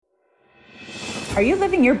Are you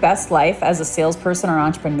living your best life as a salesperson or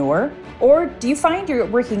entrepreneur? Or do you find you're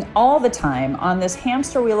working all the time on this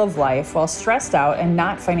hamster wheel of life while stressed out and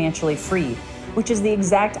not financially free, which is the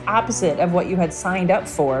exact opposite of what you had signed up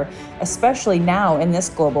for, especially now in this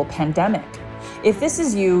global pandemic? If this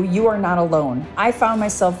is you, you are not alone. I found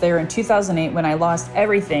myself there in 2008 when I lost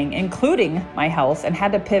everything, including my health, and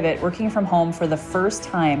had to pivot working from home for the first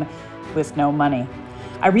time with no money.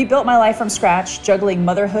 I rebuilt my life from scratch, juggling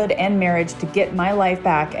motherhood and marriage to get my life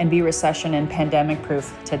back and be recession and pandemic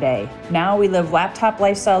proof today. Now we live laptop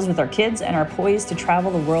lifestyles with our kids and are poised to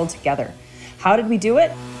travel the world together. How did we do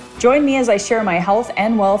it? Join me as I share my health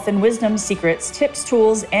and wealth and wisdom secrets, tips,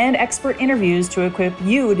 tools, and expert interviews to equip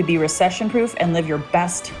you to be recession proof and live your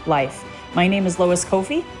best life. My name is Lois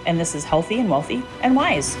Kofi, and this is Healthy and Wealthy and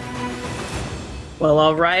Wise. Well,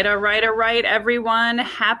 all right, everyone.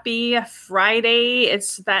 Happy Friday.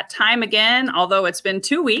 It's that time again, although it's been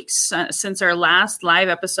 2 weeks since our last live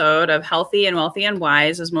episode of Healthy and Wealthy and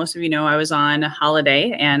Wise. As most of you know, I was on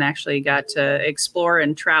holiday and actually got to explore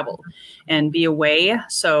and travel and be away.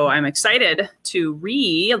 So I'm excited to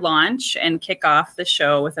relaunch and kick off the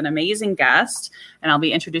show with an amazing guest. And I'll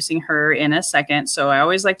be introducing her in a second. So I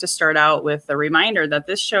always like to start out with a reminder that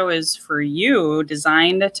this show is for you,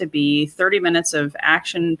 designed to be 30 minutes of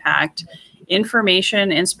action-packed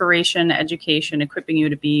information, inspiration, education, equipping you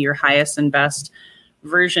to be your highest and best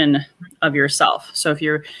version of yourself. So if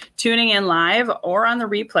you're tuning in live or on the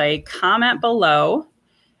replay, comment below.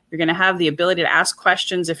 You're going to have the ability to ask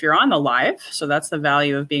questions if you're on the live. So that's the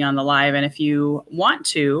value of being on the live. And if you want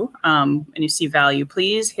to, and you see value,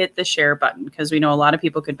 please hit the share button, because we know a lot of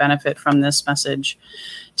people could benefit from this message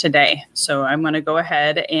today. So I'm going to go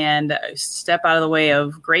ahead and step out of the way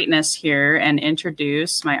of greatness here and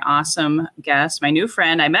introduce my awesome guest, my new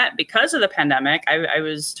friend I met because of the pandemic. I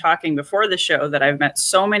was talking before the show that I've met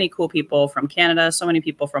so many cool people from Canada, so many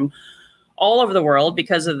people from all over the world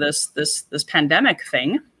because of this pandemic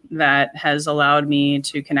thing that has allowed me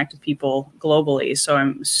to connect with people globally. So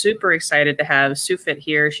I'm super excited to have Sufit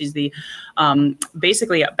here. She's the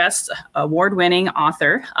basically a best award-winning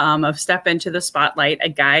author of Step Into the Spotlight, a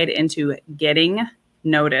guide into getting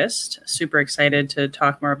noticed. Super excited to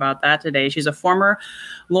talk more about that today. She's a former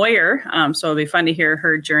lawyer, so it'll be fun to hear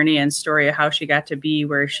her journey and story of how she got to be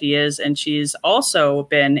where she is. And she's also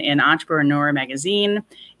been in Entrepreneur Magazine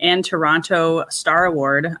and Toronto Star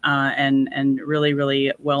Award, and really,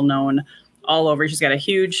 really well known all over. She's got a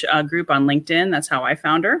huge group on LinkedIn. That's how I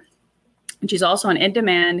found her. And she's also an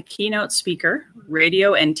in-demand keynote speaker,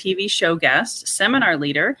 radio and TV show guest, seminar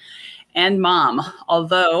leader, and mom,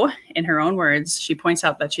 although in her own words, she points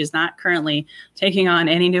out that she's not currently taking on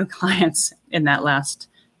any new clients in that last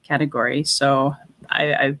category. So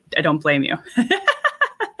I don't blame you.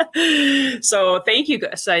 So thank you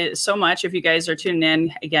so much. If you guys are tuning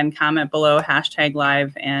in, again, comment below,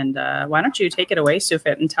 #live. And why don't you take it away,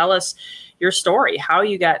 Sufit, and tell us your story, how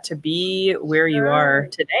you got to be where you are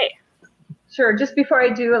today. Sure. Just before I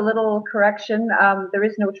do a little correction, there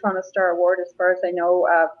is no Toronto Star Award as far as I know.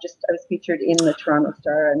 I was featured in the Toronto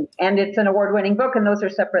Star, and it's an award-winning book, and those are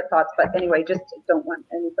separate thoughts. But anyway, just don't want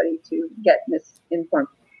anybody to get misinformed.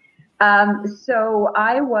 So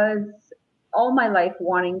I was all my life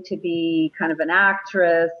wanting to be kind of an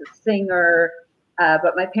actress, a singer,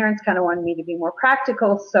 but my parents kind of wanted me to be more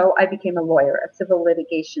practical, so I became a lawyer, a civil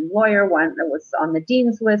litigation lawyer. One that was on the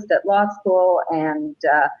dean's list at law school, and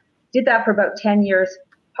did that for about 10 years,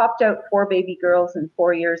 popped out 4 baby girls in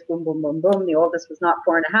 4 years, boom, boom, boom, boom. The oldest was not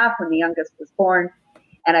 4.5 when the youngest was born.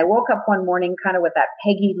 And I woke up one morning kind of with that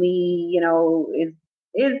Peggy Lee,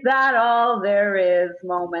 is that all there is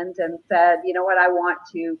moment, and said, you know what, I want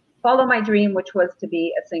to follow my dream, which was to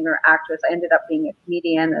be a singer, actress. I ended up being a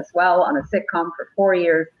comedian as well on a sitcom for 4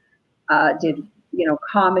 years, did,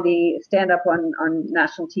 comedy, stand up on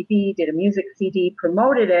national TV, did a music CD,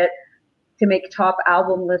 promoted it to make top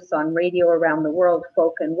album lists on radio around the world,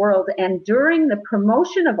 folk and world. And during the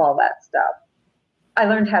promotion of all that stuff, I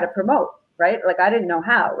learned how to promote, right? Like I didn't know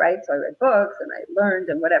how, right? So I read books and I learned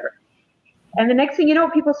and whatever. And the next thing you know,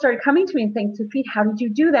 people started coming to me and saying, Sufit, how did you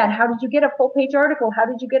do that? How did you get a full page article? How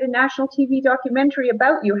did you get a national TV documentary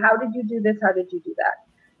about you? How did you do this? How did you do that?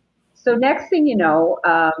 So next thing you know,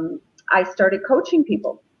 I started coaching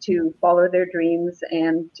people to follow their dreams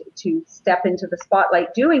and to step into the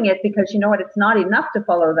spotlight doing it, because you know what, it's not enough to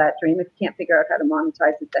follow that dream if you can't figure out how to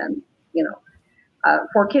monetize it. Then,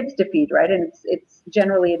 4 kids to feed, right? And it's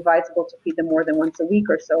generally advisable to feed them more than once a week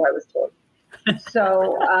or so, I was told.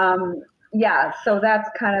 So, so that's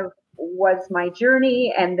kind of was my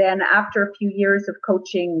journey. And then after a few years of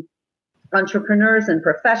coaching entrepreneurs and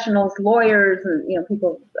professionals, lawyers, and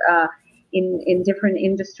people in different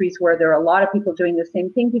industries where there are a lot of people doing the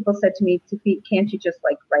same thing, people said to me, Tafiq, can't you just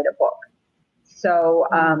like write a book? So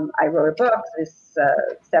I wrote a book, this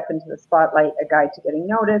Step into the Spotlight, A Guide to Getting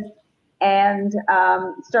Noticed, and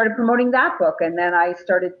started promoting that book. And then I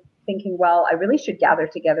started thinking, well, I really should gather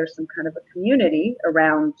together some kind of a community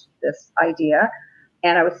around this idea.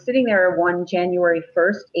 And I was sitting there one January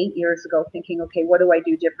 1st, 8 years ago, thinking, okay, what do I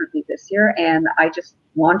do differently this year? And I just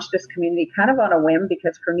launched this community kind of on a whim,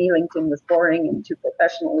 because for me, LinkedIn was boring and too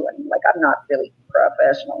professional. And like, I'm not really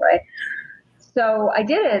professional, right? So I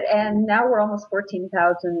did it. And now we're almost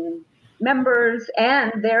 14,000 members,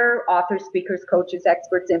 and they're authors, speakers, coaches,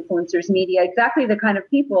 experts, influencers, media, exactly the kind of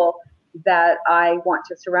people that I want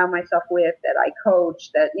to surround myself with, that I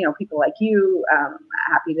coach, that, you know, people like you,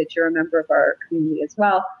 happy that you're a member of our community as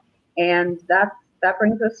well. And that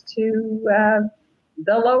brings us to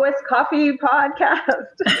the Lowest Coffee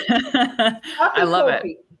podcast. I love Ko-fi.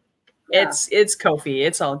 It. Yeah. It's Ko-fi.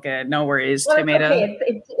 It's all good. No worries. Well, tomato. Okay.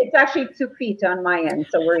 It's actually 2 feet on my end,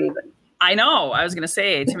 so we're even. I know. I was going to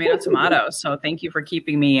say tomato. So thank you for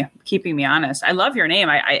keeping me honest. I love your name.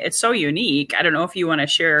 It's so unique. I don't know if you want to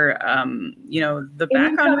share, the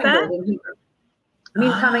background of that. It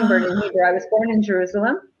means hummingbird in Hebrew. I was born in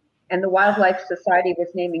Jerusalem, and the Wildlife Society was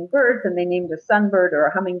naming birds, and they named a sunbird or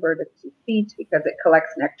a hummingbird at 2 feet because it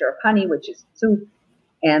collects nectar of honey, which is tzuf,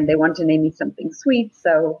 and they wanted to name me something sweet,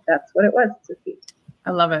 so that's what it was, 2 feet.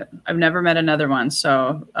 I love it. I've never met another one,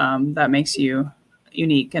 so that makes you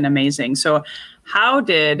unique and amazing. So how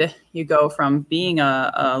did you go from being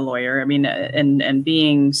a lawyer, and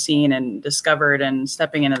being seen and discovered and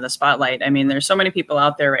stepping into the spotlight? I mean, there's so many people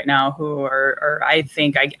out there right now who are I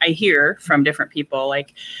think I hear from different people,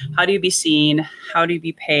 like, how do you be seen? How do you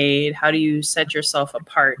be paid? How do you set yourself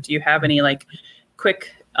apart? Do you have any like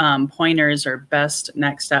quick pointers or best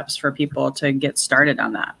next steps for people to get started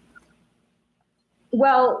on that?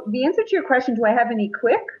 Well, the answer to your question, do I have any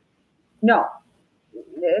quick? No.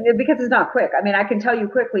 Because it's not quick. I mean, I can tell you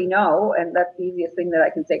quickly no, and that's the easiest thing that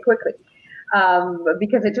I can say quickly.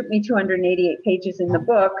 Because it took me 288 pages in the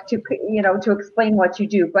book to explain what you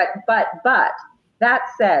do. But that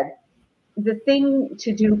said, the thing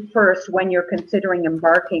to do first when you're considering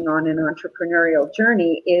embarking on an entrepreneurial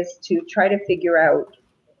journey is to try to figure out,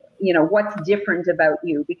 what's different about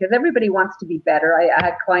you, because everybody wants to be better. I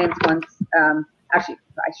had clients once, actually,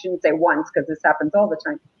 I shouldn't say once because this happens all the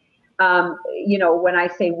time. When I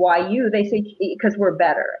say why you, they say because we're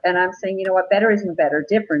better. And I'm saying, you know what, better isn't better,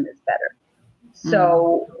 different is better.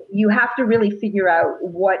 So you have to really figure out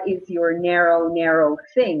what is your narrow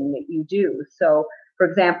thing that you do. So, for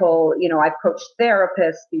example, I've coached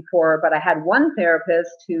therapists before, but I had one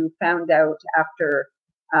therapist who found out after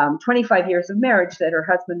 25 years of marriage that her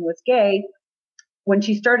husband was gay. When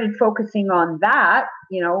she started focusing on that,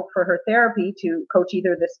 for her therapy to coach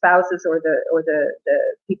either the spouses or the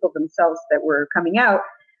people themselves that were coming out,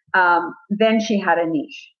 then she had a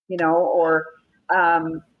niche, or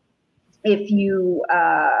if you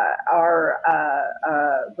are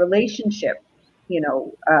a relationship,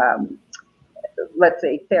 let's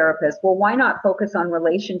say therapist, well, why not focus on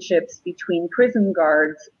relationships between prison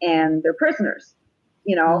guards and their prisoners?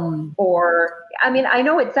 Or, I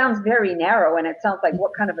know it sounds very narrow, and it sounds like,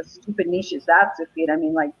 what kind of a stupid niche is that,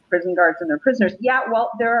 Tafiq? Like prison guards and their prisoners. Yeah, well,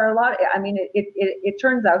 there are a lot. It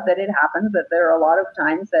turns out that it happens that there are a lot of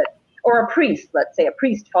times that, or a priest, let's say a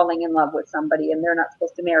priest falling in love with somebody and they're not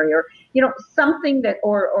supposed to marry, or, something that,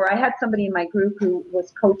 or I had somebody in my group who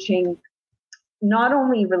was coaching not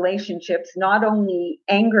only relationships, not only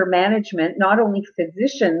anger management, not only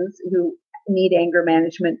physicians who need anger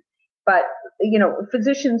management, but,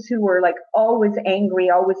 physicians who were like always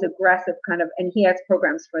angry, always aggressive kind of, and he has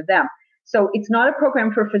programs for them. So it's not a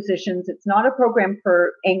program for physicians. It's not a program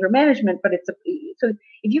for anger management, but so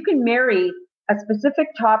if you can marry a specific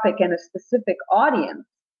topic and a specific audience,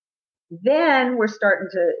 then we're starting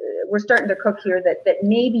to cook here that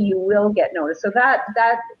maybe you will get noticed. So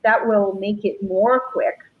that will make it more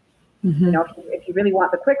quick. Mm-hmm. If you really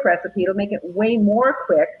want the quick recipe, it'll make it way more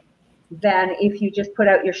quick than if you just put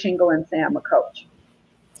out your shingle and say, I'm a coach.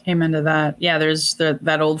 Amen to that. Yeah, there's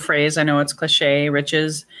that old phrase. I know it's cliche,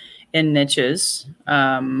 riches in niches,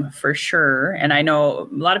 for sure. And I know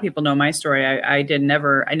a lot of people know my story. I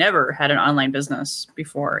never had an online business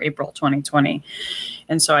before April 2020.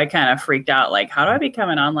 And so I kind of freaked out, like, how do I become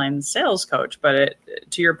an online sales coach? But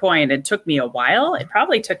to your point, it took me a while. It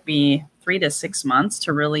probably took me 3 to 6 months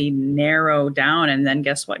to really narrow down. And then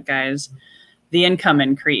guess what, guys? The income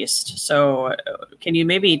increased. So can you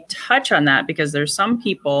maybe touch on that? Because there's some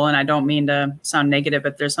people, and I don't mean to sound negative,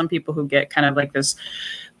 but there's some people who get kind of like this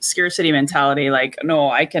scarcity mentality. Like, no,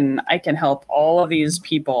 I can help all of these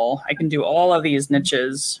people. I can do all of these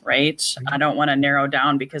niches, right? I don't want to narrow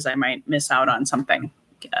down because I might miss out on something.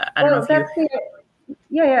 I don't know if you.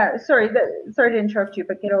 Yeah. Sorry to interrupt you,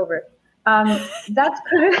 but get over it. That's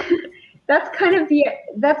kind of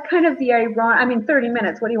the ironic. I mean, 30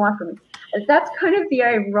 minutes. What do you want from me? That's kind of the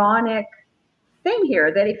ironic thing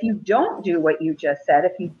here, that if you don't do what you just said,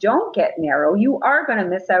 if you don't get narrow, you are going to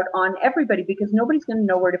miss out on everybody, because nobody's going to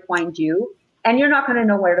know where to find you, and you're not going to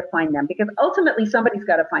know where to find them, because ultimately somebody's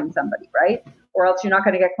got to find somebody, right? Or else you're not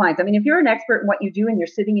going to get clients. I mean, if you're an expert in what you do and you're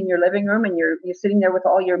sitting in your living room and you're sitting there with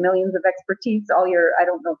all your millions of expertise, I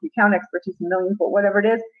don't know if you count expertise in millions, but whatever it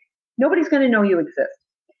is, nobody's going to know you exist.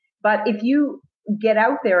 But if you get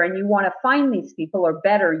out there and you want to find these people, or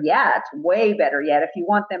better yet, way better yet, if you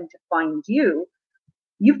want them to find you,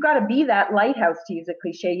 you've got to be that lighthouse, to use a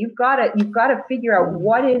cliche. You've got to figure out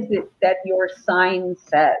what is it that your sign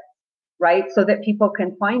says, right? So that people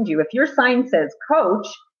can find you. If your sign says coach,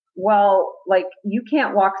 well, like, you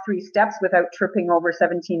can't walk 3 steps without tripping over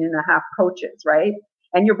 17 and a half coaches, right?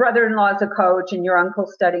 And your brother-in-law is a coach and your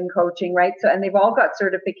uncle's studying coaching, right? So, and they've all got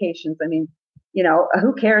certifications. I mean,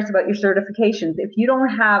 who cares about your certifications? If you don't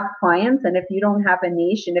have clients, and if you don't have a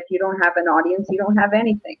niche, and if you don't have an audience, you don't have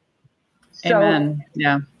anything. So, amen.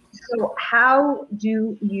 Yeah. So how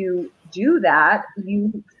do you do that?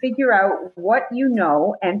 You figure out what you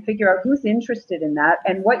know, and figure out who's interested in that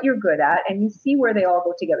and what you're good at, and you see where they all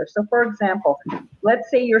go together. So, for example, let's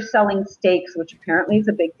say you're selling steaks, which apparently is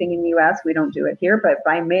a big thing in the US. We don't do it here, but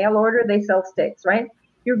by mail order, they sell steaks, right?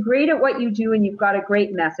 You're great at what you do, and you've got a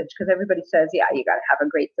great message, because everybody says, yeah, you got to have a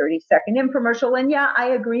great 30-second infomercial. And yeah, I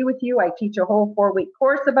agree with you. I teach a whole 4-week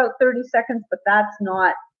course about 30 seconds, but that's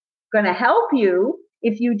not going to help you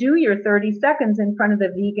if you do your 30 seconds in front of the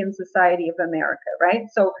Vegan Society of America, right?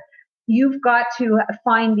 So you've got to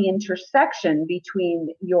find the intersection between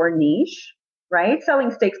your niche, right?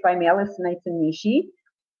 Selling steaks by mail is nice and niche-y,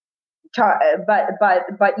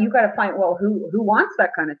 but you got to find, well, who wants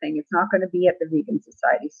that kind of thing? It's not going to be at the Vegan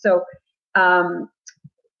Society. So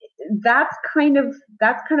that's kind of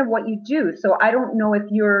what you do. So I don't know if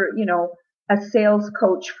you're, a sales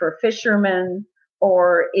coach for fishermen,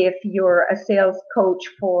 or if you're a sales coach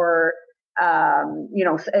for, how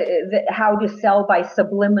to sell by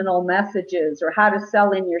subliminal messages, or how to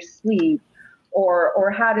sell in your sleep,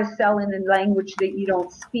 or how to sell in a language that you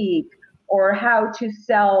don't speak, or how to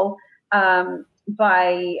sell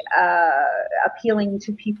by appealing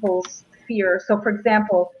to people's fear. So, for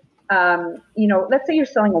example, let's say you're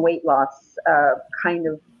selling a weight loss kind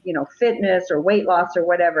of, fitness or weight loss or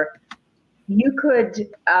whatever. You could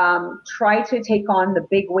try to take on the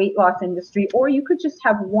big weight loss industry, or you could just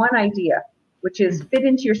have one idea, which is fit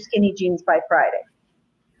into your skinny jeans by Friday.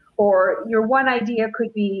 Or your one idea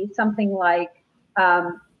could be something like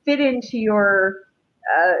fit into your,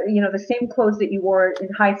 the same clothes that you wore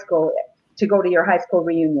in high school to go to your high school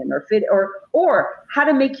reunion, or how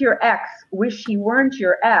to make your ex wish he weren't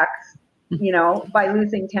your ex, by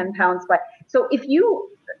losing 10 pounds. So if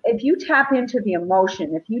you tap into the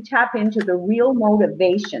emotion, if you tap into the real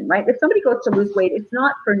motivation, right? If somebody goes to lose weight, it's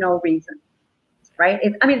not for no reason, right?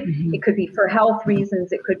 It could be for health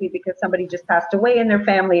reasons. It could be because somebody just passed away in their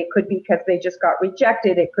family. It could be because they just got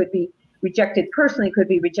rejected. It could be rejected personally. It could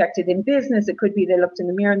be rejected in business. It could be they looked in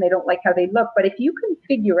the mirror and they don't like how they look. But if you can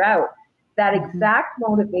figure out that exact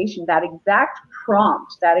motivation, that exact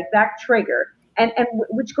prompt, that exact trigger, and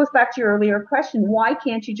which goes back to your earlier question, why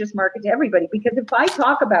can't you just market to everybody? Because if I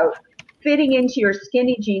talk about fitting into your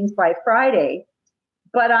skinny jeans by Friday,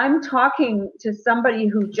 but I'm talking to somebody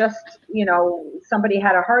who just, somebody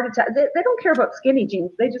had a heart attack, they don't care about skinny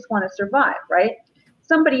jeans. They just want to survive, right?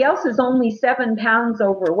 Somebody else is only 7 pounds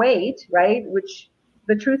overweight, right? Which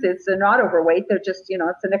the truth is they're not overweight. They're just,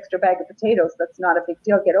 it's an extra bag of potatoes. That's not a big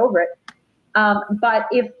deal. Get over it. But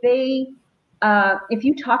if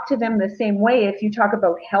you talk to them the same way, if you talk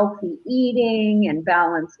about healthy eating and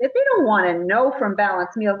balance, if they don't want to know from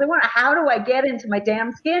balanced meals, they want to, how do I get into my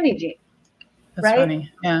damn skinny jeans? That's right?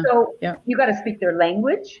 Funny. Yeah. So you got to speak their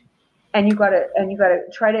language, and you got to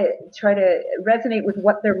try to resonate with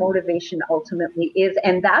what their motivation ultimately is.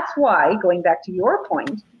 And that's why, going back to your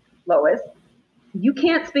point, Lois, you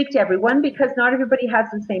can't speak to everyone, because not everybody has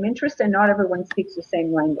the same interest and not everyone speaks the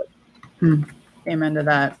same language. Amen to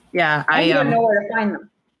that. Yeah. I don't know where to find them.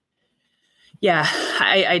 Yeah,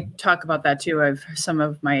 I talk about that too. Some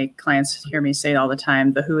of my clients hear me say it all the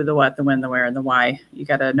time: the who, the what, the when, the where, and the why. You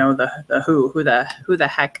got to know the who the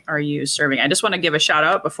heck are you serving? I just want to give a shout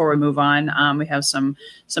out before we move on. We have some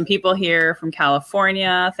people here from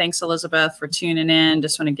California. Thanks, Elizabeth, for tuning in.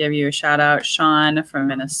 Just want to give you a shout out, Sean from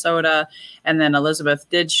Minnesota, and then Elizabeth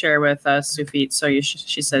did share with us, Sufit. So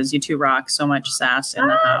she says you two rock, so much sass in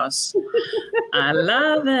the house. I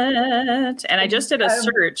love it, and I just did a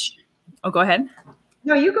search. Oh, go ahead.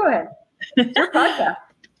 No, you go ahead. It's your podcast.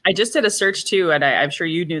 I just did a search too, and I'm sure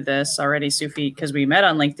you knew this already, Sufit, because we met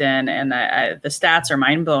on LinkedIn, and the stats are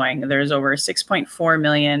mind-blowing. There's over 6.4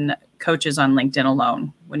 million coaches on LinkedIn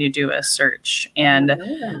alone when you do a search. And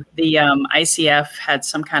the ICF had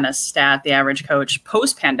some kind of stat, the average coach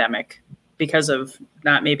post-pandemic, because of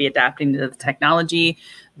not maybe adapting to the technology,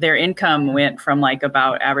 their income went from like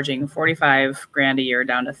about averaging 45 grand a year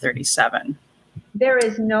down to 37. There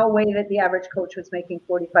is no way that the average coach was making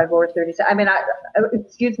 45 or 37. I mean,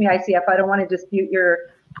 excuse me, ICF, I don't want to dispute your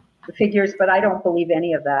figures, but I don't believe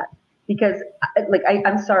any of that because, like,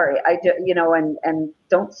 I'm sorry, and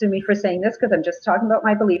don't sue me for saying this because I'm just talking about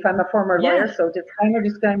my belief. I'm a former lawyer, so disclaimer,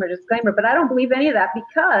 but I don't believe any of that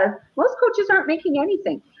because most coaches aren't making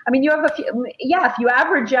anything. I mean, you have if you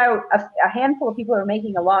average out a handful of people who are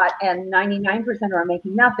making a lot and 99% are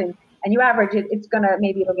making nothing, and you average it,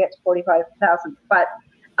 it'll get to 45,000. But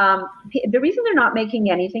the reason they're not making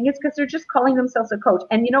anything is because they're just calling themselves a coach.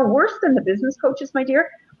 And, worse than the business coaches, my dear,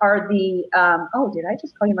 are the, did I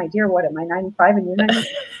just call you my dear? What, am I 95 and you're 90?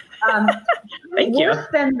 Thank you. Worse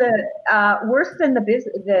than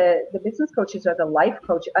the business coaches are the life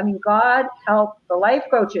coaches. I mean, God help the life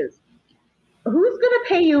coaches. Who's going to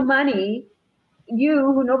pay you money,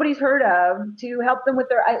 you who nobody's heard of, to help them with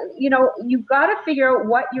their, you've got to figure out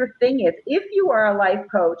what your thing is. If you are a life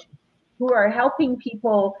coach who are helping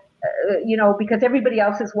people, because everybody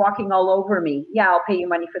else is walking all over me, I'll pay you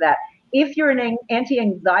money for that. If you're an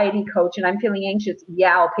anti-anxiety coach and I'm feeling anxious,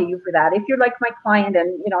 I'll pay you for that. If you're like my client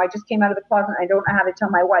and, I just came out of the closet and I don't know how to tell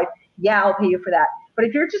my wife, I'll pay you for that. But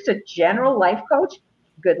if you're just a general life coach,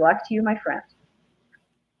 good luck to you, my friend.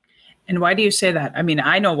 And why do you say that? I mean,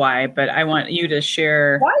 I know why, but I want you to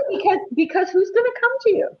share. Why? Because who's going to come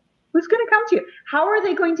to you? Who's going to come to you? How are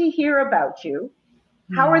they going to hear about you?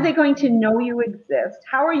 How are they going to know you exist?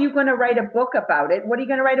 How are you going to write a book about it? What are you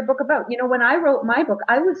going to write a book about? When I wrote my book,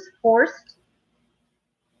 I was forced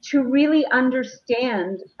to really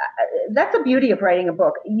understand. That's the beauty of writing a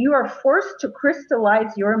book. You are forced to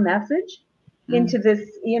crystallize your message into this,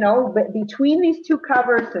 between these two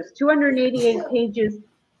covers, there's 288 pages.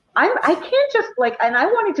 I can't just and I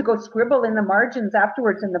wanted to go scribble in the margins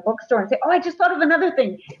afterwards in the bookstore and say, I just thought of another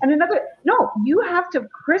thing and another. No, you have to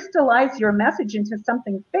crystallize your message into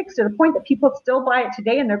something fixed to the point that people still buy it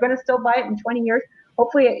today and they're going to still buy it in 20 years.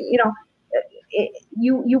 Hopefully,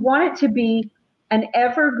 you want it to be an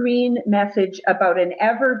evergreen message about an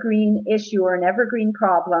evergreen issue or an evergreen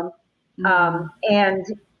problem. And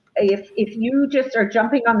if you just are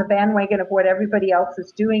jumping on the bandwagon of what everybody else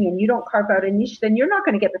is doing and you don't carve out a niche, then you're not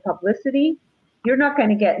going to get the publicity. You're not going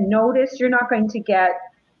to get noticed. You're not going to get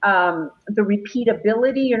the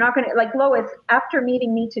repeatability. You're not going to, like Lois, after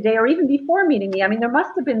meeting me today or even before meeting me, I mean, there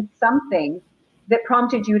must have been something that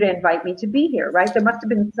prompted you to invite me to be here, right? There must have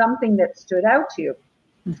been something that stood out to you.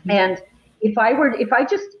 Mm-hmm. And if I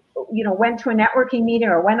just, went to a networking meeting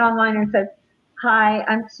or went online and said, hi,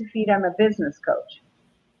 I'm Sufit, I'm a business coach.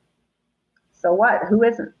 So what? Who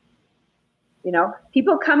isn't?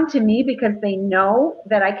 People come to me because they know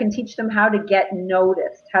that I can teach them how to get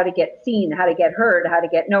noticed, how to get seen, how to get heard, how to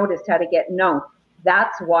get noticed, how to get known.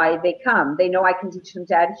 That's why they come. They know I can teach them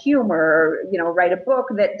to add humor or, write a book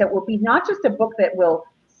that will be not just a book that will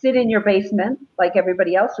sit in your basement like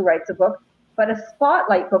everybody else who writes a book, but a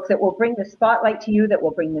spotlight book that will bring the spotlight to you, that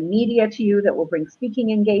will bring the media to you, that will bring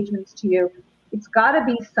speaking engagements to you. It's got to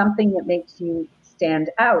be something that makes you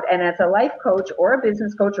stand out. And as a life coach or a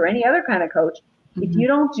business coach or any other kind of coach, if you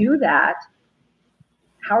don't do that,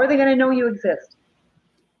 how are they going to know you exist?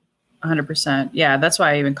 100%. Yeah, that's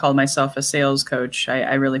why I even called myself a sales coach.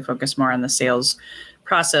 I really focus more on the sales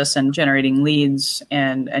process and generating leads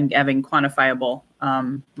and having quantifiable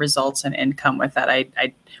results and income with that.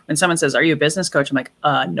 I when someone says, "Are you a business coach?" I'm like,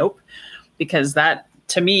 nope, because that,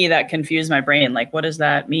 to me, that confused my brain. Like, what does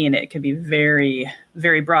that mean? It could be very,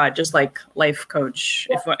 very broad, just like life coach.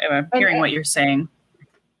 Yeah. If I'm hearing what you're saying.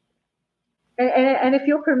 And if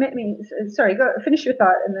you'll permit me, sorry, go finish your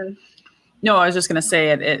thought, and then. No, I was just going to say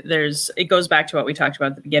it goes back to what we talked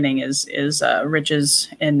about at the beginning is riches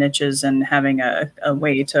and niches and having a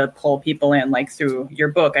way to pull people in, like through your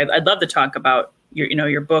book. I'd love to talk about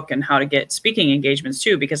your book and how to get speaking engagements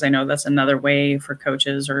too, because I know that's another way for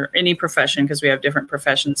coaches or any profession, because we have different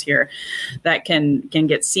professions here, that can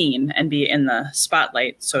get seen and be in the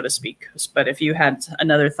spotlight, so to speak. But if you had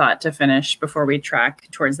another thought to finish before we track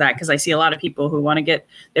towards that, because I see a lot of people who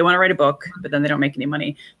they want to write a book, but then they don't make any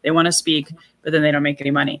money. They want to speak, but then they don't make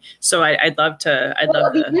any money. So I'd love to.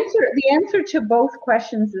 The answer to both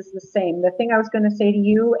questions is the same. The thing I was going to say to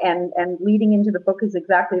you and leading into the book is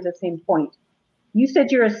exactly the same point. You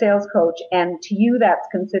said you're a sales coach, and to you that's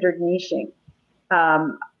considered niching.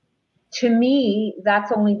 To me,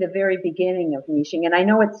 that's only the very beginning of niching. And I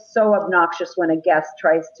know it's so obnoxious when a guest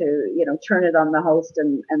tries to, turn it on the host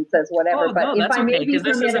and says whatever. Oh, but no, that's okay, because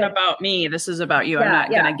this isn't about me. This is about you. I'm not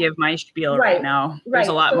going to give my spiel right now. There's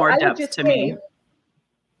a lot more depth to me.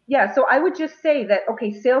 Yeah, so I would just say that,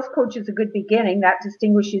 okay, sales coach is a good beginning. That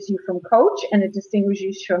distinguishes you from coach, and it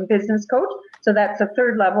distinguishes you from business coach. So that's a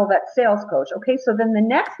third level, that's sales coach. Okay, so then the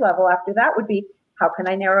next level after that would be, how can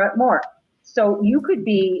I narrow it more? So you could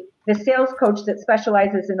be the sales coach that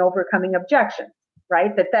specializes in overcoming objections,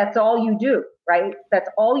 right? That's all you do, right? That's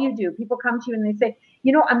all you do. People come to you and they say,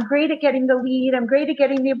 I'm great at getting the lead. I'm great at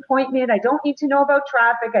getting the appointment. I don't need to know about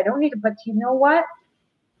traffic. I don't need to, but you know what?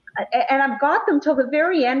 And I've got them till the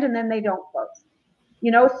very end, and then they don't close.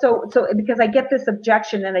 So because I get this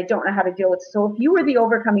objection and I don't know how to deal with it. So if you were the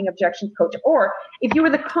overcoming objections coach, or if you were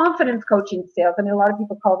the confidence coaching sales, I mean, a lot of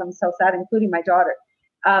people call themselves that, including my daughter.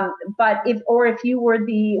 But if you were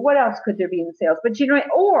what else could there be in sales? But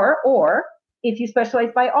or if you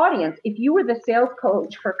specialize by audience, if you were the sales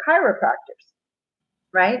coach for chiropractors,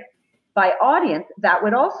 right? By audience, that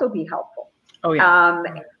would also be helpful. Oh yeah.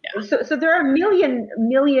 So there are a million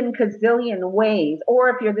gazillion ways. Or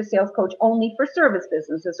if you're the sales coach only for service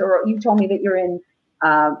businesses, or you told me that you're in,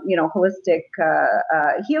 holistic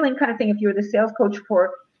healing kind of thing. If you're the sales coach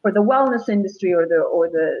for the wellness industry or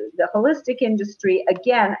the holistic industry,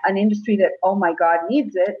 again, an industry that, oh my God,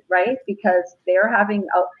 needs it, right? Because they're having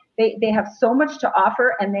they have so much to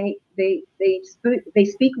offer, and they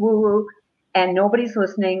speak woo-woo. And nobody's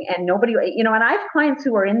listening, and nobody, and I have clients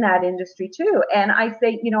who are in that industry too. And I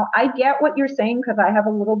say, I get what you're saying, because I have a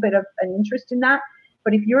little bit of an interest in that.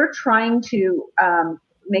 But if you're trying to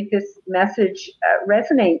make this message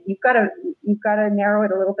resonate, you've got to narrow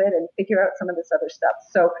it a little bit and figure out some of this other stuff.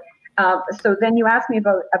 So then you asked me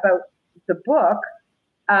about the book.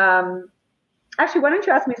 Actually, why don't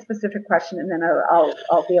you ask me a specific question, and then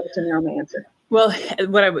I'll be able to narrow my answer. Well,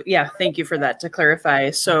 thank you for that, to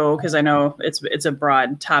clarify. So, because I know it's a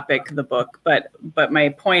broad topic, the book, but my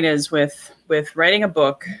point is with writing a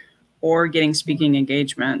book or getting speaking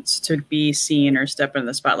engagements to be seen or step in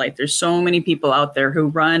the spotlight, there's so many people out there who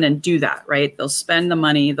run and do that, right? They'll spend the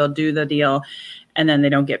money, they'll do the deal, and then they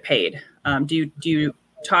don't get paid. Do you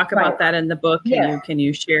talk about that in the book? Can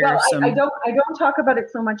you share some? I don't talk about it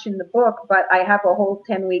so much in the book, but I have a whole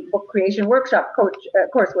 10-week book creation workshop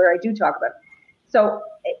course where I do talk about it. So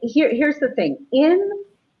here's the thing. In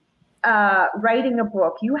writing a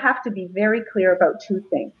book, you have to be very clear about two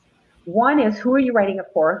things. One is, who are you writing it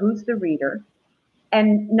for? Who's the reader?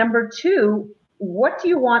 And number two, what do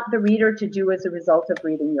you want the reader to do as a result of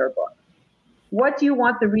reading your book? What do you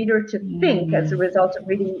want the reader to think as a result of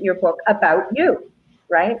reading your book about you,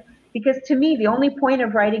 right? Because to me, the only point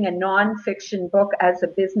of writing a nonfiction book as a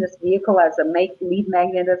business vehicle, as a lead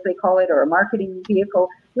magnet, as they call it, or a marketing vehicle,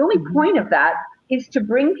 the only point of that is to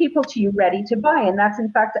bring people to you ready to buy. And that's,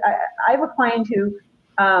 in fact, I have a client who,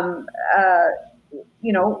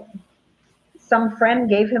 some friend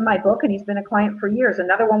gave him my book, and he's been a client for years.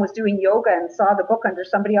 Another one was doing yoga and saw the book under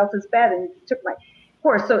somebody else's bed and took my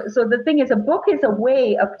course. So the thing is, a book is a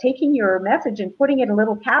way of taking your message and putting it in a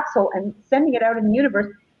little capsule and sending it out in the universe.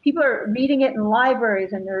 People are reading it in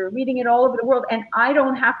libraries, and they're reading it all over the world, and I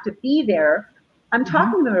don't have to be there. I'm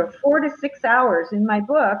talking to them 4 to 6 hours in my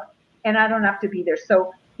book, and I don't have to be there.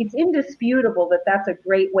 So it's indisputable that that's a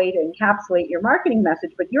great way to encapsulate your marketing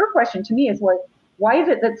message. But your question to me is, why is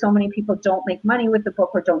it that so many people don't make money with the book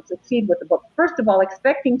or don't succeed with the book? First of all,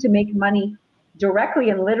 expecting to make money directly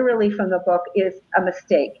and literally from the book is a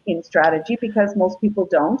mistake in strategy, because most people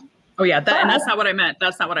don't. Oh yeah, and that's not what I meant.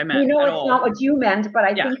 That's not what I meant. It's not what you meant, but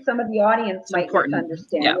I think some of the audience might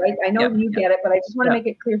misunderstand, right? I know you get it, but I just want to make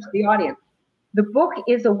it clear to the audience. The book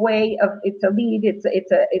is a way of, it's a lead,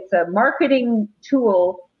 it's a marketing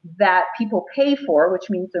tool that people pay for, which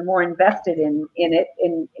means they're more invested in it,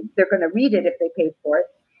 and they're going to read it if they pay for it.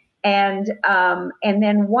 And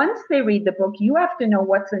then once they read the book, you have to know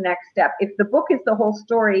what's the next step. If the book is the whole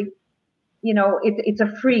story, it's a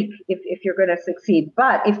freak if you're going to succeed.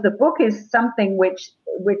 But if the book is something which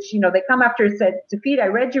they come after and said, Tafida, I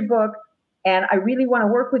read your book. And I really want to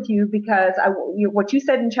work with you because what you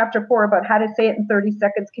said in chapter 4 about how to say it in 30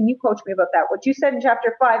 seconds, can you coach me about that? What you said in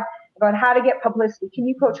chapter 5 about how to get publicity, can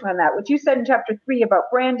you coach me on that? What you said in chapter 3 about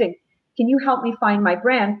branding, can you help me find my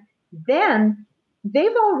brand? Then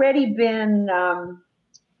they've already been,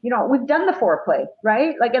 we've done the foreplay,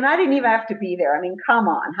 right? Like, and I didn't even have to be there. I mean, come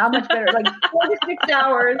on, how much better? Like 4 to 6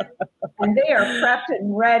 hours, and they are prepped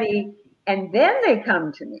and ready. And then they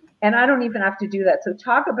come to me, and I don't even have to do that. So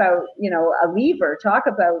talk about, a lever, talk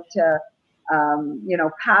about,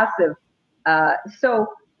 passive. You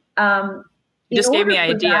just gave me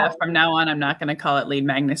an idea. From now on, I'm not going to call it lead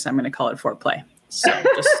magnets. I'm going to call it foreplay. So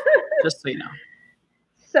just so you know.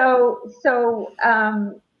 So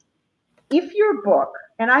if your book,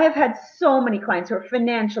 and I have had so many clients who are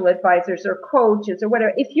financial advisors or coaches or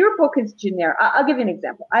whatever, if your book is generic, I'll give you an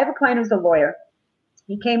example. I have a client who's a lawyer.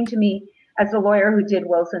 He came to me as a lawyer who did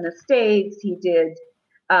wills and estates. He did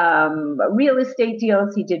real estate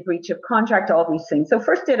deals. He did breach of contract, all these things. So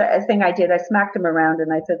first thing I did, I smacked him around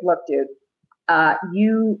and I said, look, dude,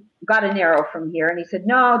 you got an arrow from here. And he said,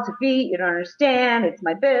 no, it's a V. You don't understand. It's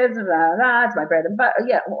my business. Blah, blah, it's my bread and butter.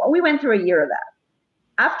 Yeah, we went through a year of that.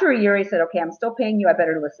 After a year, he said, okay, I'm still paying you. I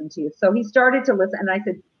better listen to you. So he started to listen. And I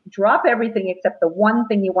said, drop everything except the one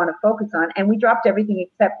thing you want to focus on. And we dropped everything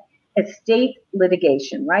except estate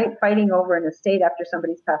litigation, right? Fighting over an estate after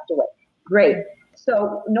somebody's passed away. Great.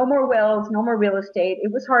 So no more wills, no more real estate.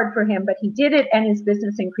 It was hard for him, but he did it and his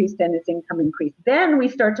business increased and his income increased. Then we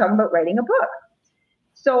started talking about writing a book.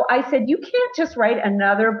 So I said, you can't just write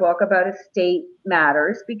another book about estate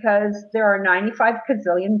matters because there are 95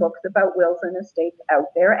 gazillion books about wills and estates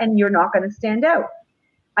out there and you're not going to stand out.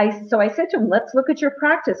 So I said to him, let's look at your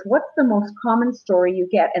practice. What's the most common story you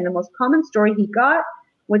get? And the most common story he got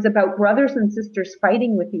was about brothers and sisters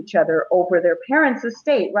fighting with each other over their parents'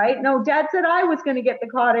 estate, right? No, dad said I was going to get the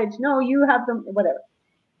cottage. No, you have them, whatever.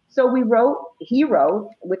 So he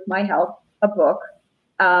wrote, with my help, a book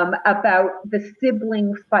about the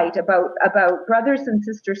sibling fight, about brothers and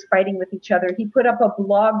sisters fighting with each other. He put up a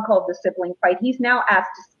blog called The Sibling Fight. He's now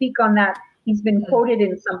asked to speak on that. He's been quoted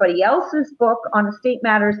in somebody else's book on estate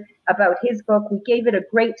matters about his book. We gave it a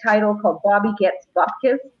great title called Bobby Gets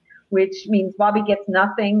Bupkis, which means Bobby gets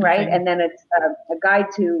nothing, right? Okay. And then it's a guide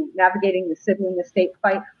to navigating the sibling estate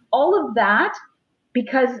fight. All of that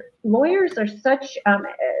because lawyers are such,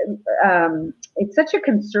 it's such a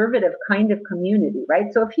conservative kind of community,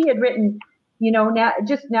 right? So if he had written,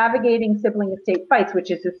 just navigating sibling estate fights, which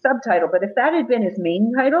is his subtitle, but if that had been his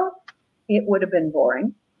main title, it would have been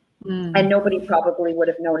boring. And nobody probably would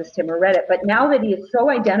have noticed him or read it. But now that he is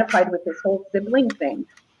so identified with this whole sibling thing,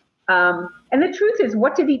 and the truth is,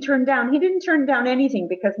 what did he turn down? He didn't turn down anything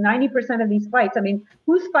because 90% of these fights,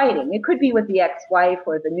 who's fighting? It could be with the ex-wife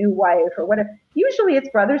or the new wife or whatever. Usually it's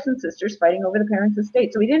brothers and sisters fighting over the parents'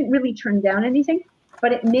 estate. So he didn't really turn down anything,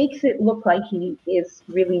 but it makes it look like he is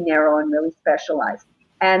really narrow and really specialized.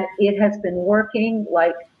 And it has been working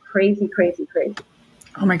like crazy, crazy, crazy.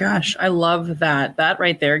 Oh my gosh. I love that. That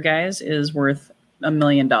right there, guys, is worth $1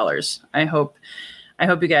 million. I hope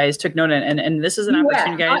you guys took note. And this is an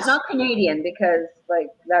opportunity, guys. Not Canadian, because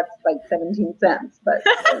that's 17 cents. But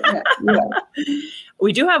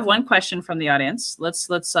we do have one question from the audience. Let's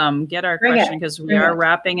get our question because we are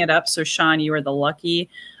wrapping it up. So Sean, you are the lucky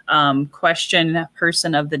question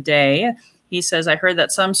person of the day. He says, I heard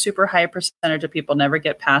that some super high percentage of people never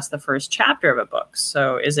get past the first chapter of a book.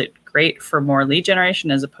 So is it great for more lead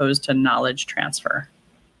generation as opposed to knowledge transfer?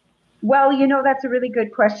 Well, that's a really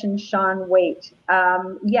good question, Sean. Wait.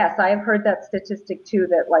 Yes, I have heard that statistic too,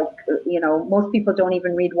 that most people don't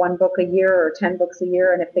even read one book a year or 10 books a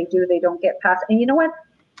year. And if they do, they don't get past. And you know what?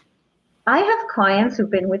 I have clients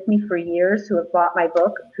who've been with me for years who have bought my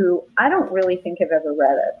book who I don't really think have ever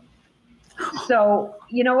read it. So,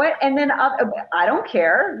 you know what? And then I don't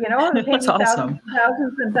care, they pay me thousands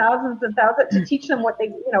and thousands to teach them what they,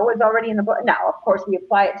 is already in the book. Now, of course, we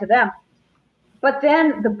apply it to them. But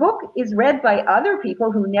then the book is read by other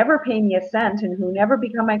people who never pay me a cent and who never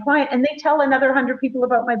become my client. And they tell another 100 people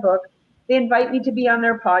about my book. They invite me to be on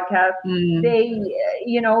their podcast. They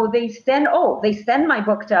send my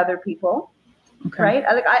book to other people. Okay. Right.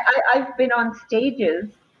 I've been on stages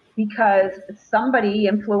because somebody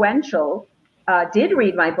influential did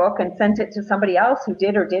read my book and sent it to somebody else who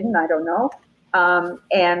did or didn't. I don't know.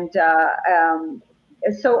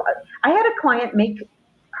 So I had a client make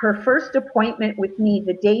her first appointment with me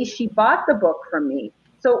the day she bought the book from me.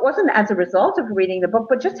 So it wasn't as a result of reading the book,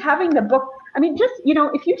 but just having the book.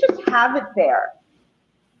 If you just have it there,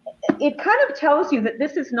 it kind of tells you that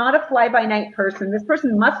this is not a fly-by-night person. This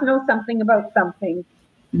person must know something about something.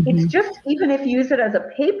 Mm-hmm. It's just, even if you use it as a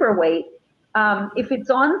paperweight, If it's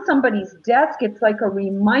on somebody's desk, it's like a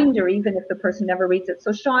reminder, even if the person never reads it.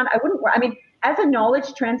 So Sean, as a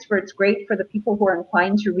knowledge transfer, it's great for the people who are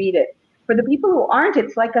inclined to read it. For the people who aren't,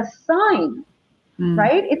 it's like a sign,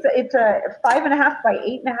 right? It's a 5.5 by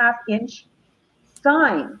 8.5 inch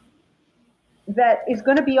sign that is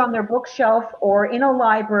going to be on their bookshelf or in a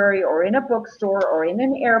library or in a bookstore or in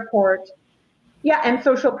an airport. Yeah, and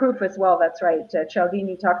social proof as well. That's right.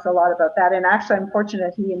 Cialdini talks a lot about that. And actually, I'm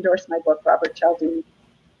fortunate he endorsed my book, Robert Cialdini.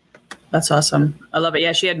 That's awesome. I love it.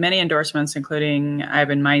 Yeah, she had many endorsements, including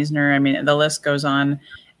Ivan Meisner. I mean, the list goes on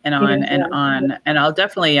and on and on. And I'll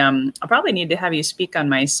definitely, I'll probably need to have you speak on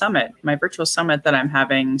my summit, my virtual summit that I'm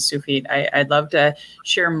having, Sufit. I'd love to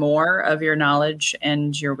share more of your knowledge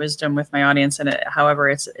and your wisdom with my audience. And however,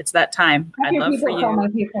 it's that time. I'd love for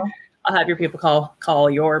you. I'll have your people call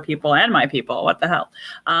your people and my people. What the hell?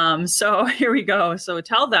 So here we go. So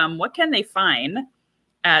tell them, what can they find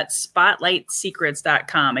at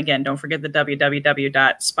spotlightsecrets.com? Again, don't forget the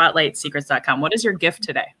www.spotlightsecrets.com. What is your gift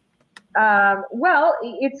today? Well,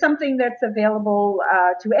 it's something that's available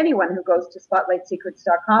to anyone who goes to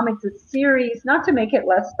spotlightsecrets.com. It's a series, not to make it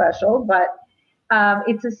less special, but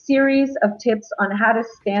it's a series of tips on how to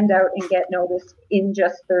stand out and get noticed in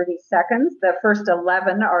just 30 seconds. The first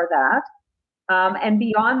 11 are that. And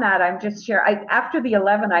beyond that, I'm just sharing. After the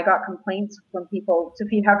 11, I got complaints from people,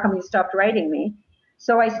 Sufit, how come you stopped writing me?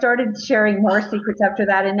 So I started sharing more secrets after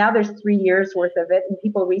that. And now there's 3 years worth of it. And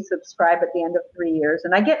people resubscribe at the end of 3 years.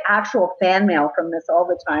 And I get actual fan mail from this all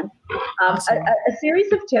the time. Awesome. A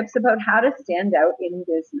series of tips about how to stand out in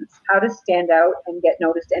business, how to stand out and get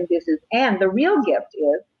noticed in business. And the real gift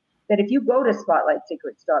is that if you go to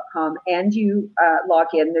spotlightsecrets.com and you log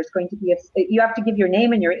in, there's going to be you have to give your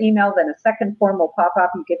name and your email, then a second form will pop up.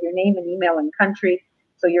 You give your name and email and country.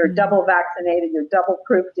 So you're double vaccinated, you're double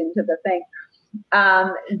proofed into the thing.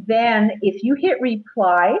 Then if you hit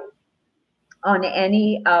reply on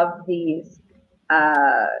any of these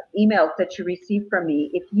emails that you receive from me,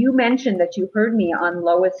 if you mention that you heard me on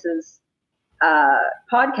Lois's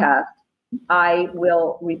podcast, I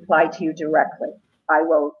will reply to you directly. I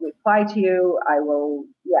will reply to you. I will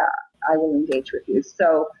engage with you.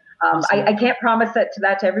 So awesome. I can't promise that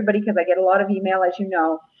to everybody because I get a lot of email, as you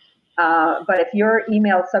know. But if your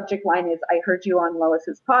email subject line is, I heard you on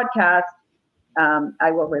Lois's podcast,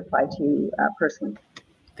 I will reply to you personally.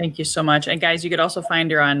 Thank you so much. And guys, you could also find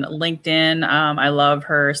her on LinkedIn. I love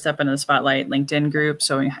her Step into the Spotlight LinkedIn group.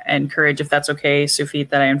 So I encourage, if that's okay, Sufit,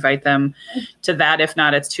 that I invite them to that. If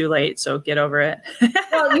not, it's too late. So get over it.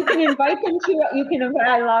 Well, you can invite them to,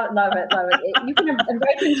 I love it. You can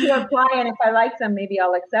invite them to apply. And if I like them, maybe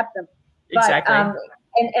I'll accept them. But, exactly.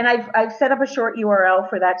 And I've set up a short URL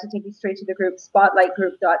for that to take you straight to the group,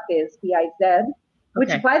 spotlightgroup.biz, B-I-Z.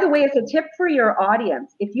 Which, by the way, is a tip for your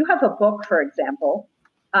audience. If you have a book, for example,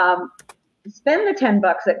 spend the $10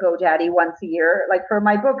 at GoDaddy once a year. Like for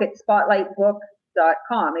my book, it's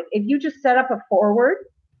spotlightbook.com. If you just set up a forward,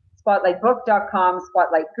 spotlightbook.com,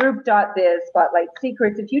 spotlightgroup.biz, Spotlight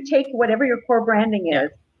Secrets, if you take whatever your core branding is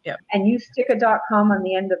and you stick a .com on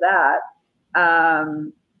the end of that,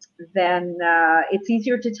 then it's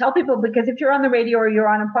easier to tell people, because if you're on the radio or you're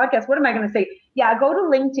on a podcast, what am I going to say? Yeah, go to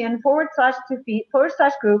LinkedIn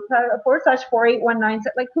 /Sufit/group /4819.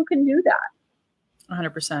 Like, who can do that?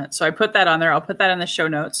 100%. So I put that on there. I'll put that in the show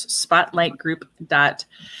notes,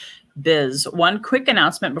 spotlightgroup.biz. One quick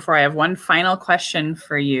announcement before I have one final question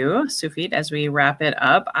for you, Sufit, as we wrap it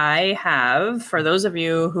up. I have, for those of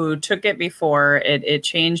you who took it before, it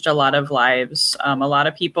changed a lot of lives. A lot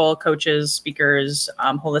of people, coaches, speakers,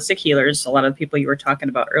 holistic healers, a lot of the people you were talking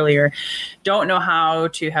about earlier, don't know how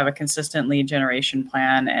to have a consistent lead generation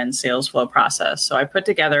plan and sales flow process. So I put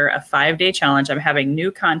together a 5-day challenge. I'm having new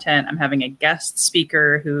content. I'm having a guest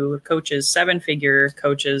speaker who coaches 7-figure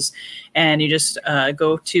coaches. And you just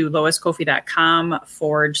go to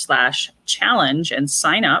loiscofi.com/challenge and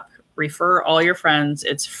sign up. Refer all your friends.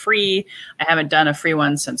 It's free. I haven't done a free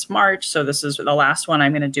one since March. So this is the last one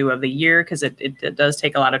I'm going to do of the year, because it does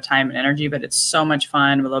take a lot of time and energy, but it's so much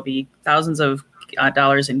fun. There'll be thousands of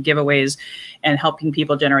dollars in giveaways and helping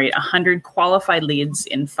people generate 100 qualified leads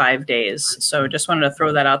in 5 days. So just wanted to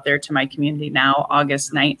throw that out there to my community now,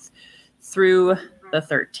 August 9th through the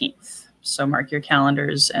 13th. So mark your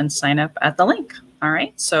calendars and sign up at the link. All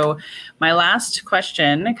right. So my last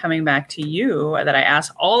question, coming back to you, that I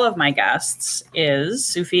ask all of my guests is,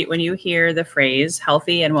 Sufit, when you hear the phrase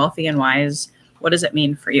healthy and wealthy and wise, what does it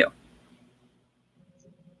mean for you?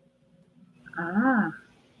 I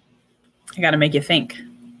got to make you think.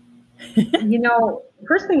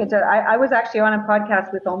 First thing I was actually on a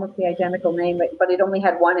podcast with almost the identical name, but it only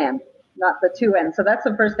had one M. not the two ends. So that's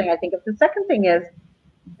the first thing I think of. The second thing is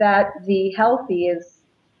that the healthy is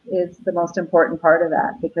the most important part of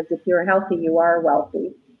that, because if you're healthy, you are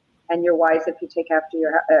wealthy, and you're wise if you take care of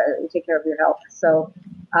your health. So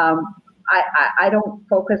I don't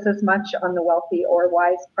focus as much on the wealthy or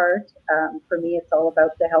wise part. For me, it's all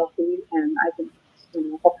about the healthy, and I think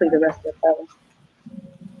hopefully the rest will follow.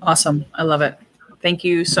 Awesome. I love it. Thank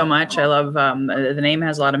you so much. I love the name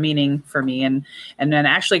has a lot of meaning for me. And then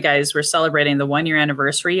actually, guys, we're celebrating the 1-year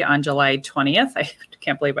anniversary on July 20th. I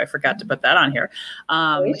can't believe I forgot to put that on here.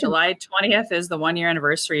 July 20th is the 1-year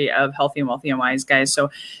anniversary of Healthy and Wealthy and Wise, guys.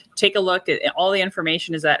 So take a look at all the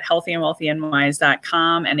information is at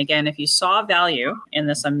healthyandwealthyandwise.com. And again, if you saw value in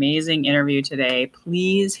this amazing interview today,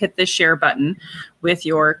 please hit the share button with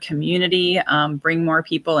your community. Bring more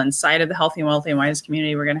people inside of the Healthy and Wealthy and Wise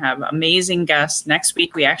community. We're going to have amazing guests. Next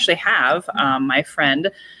week, we actually have my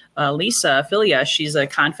friend, Lisa Filia. She's a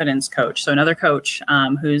confidence coach. So another coach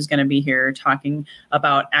who's going to be here talking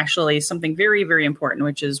about actually something very, very important,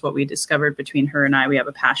 which is what we discovered between her and I. We have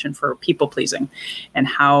a passion for people pleasing and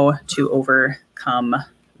how to overcome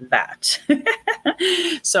that.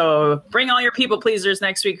 So bring all your people pleasers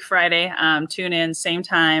next week, Friday. Tune in, same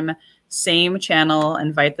time, same channel,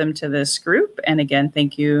 invite them to this group. And again,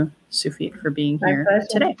 thank you, Sufit, for being here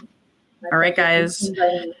today. All right, guys.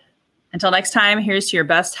 Until next time, here's to your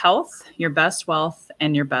best health, your best wealth,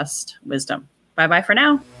 and your best wisdom. Bye-bye for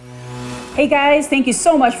now. Hey, guys, thank you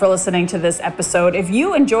so much for listening to this episode. If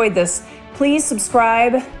you enjoyed this, please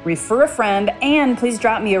subscribe, refer a friend, and please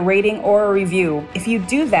drop me a rating or a review. If you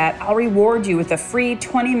do that, I'll reward you with a free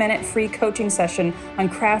 20-minute free coaching session on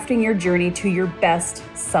crafting your journey to your best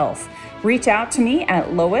self. Reach out to me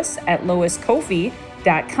at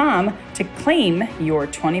lois@loiscoffey.com to claim your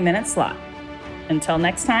 20-minute slot. Until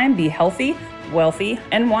next time, be healthy, wealthy,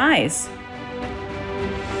 and wise.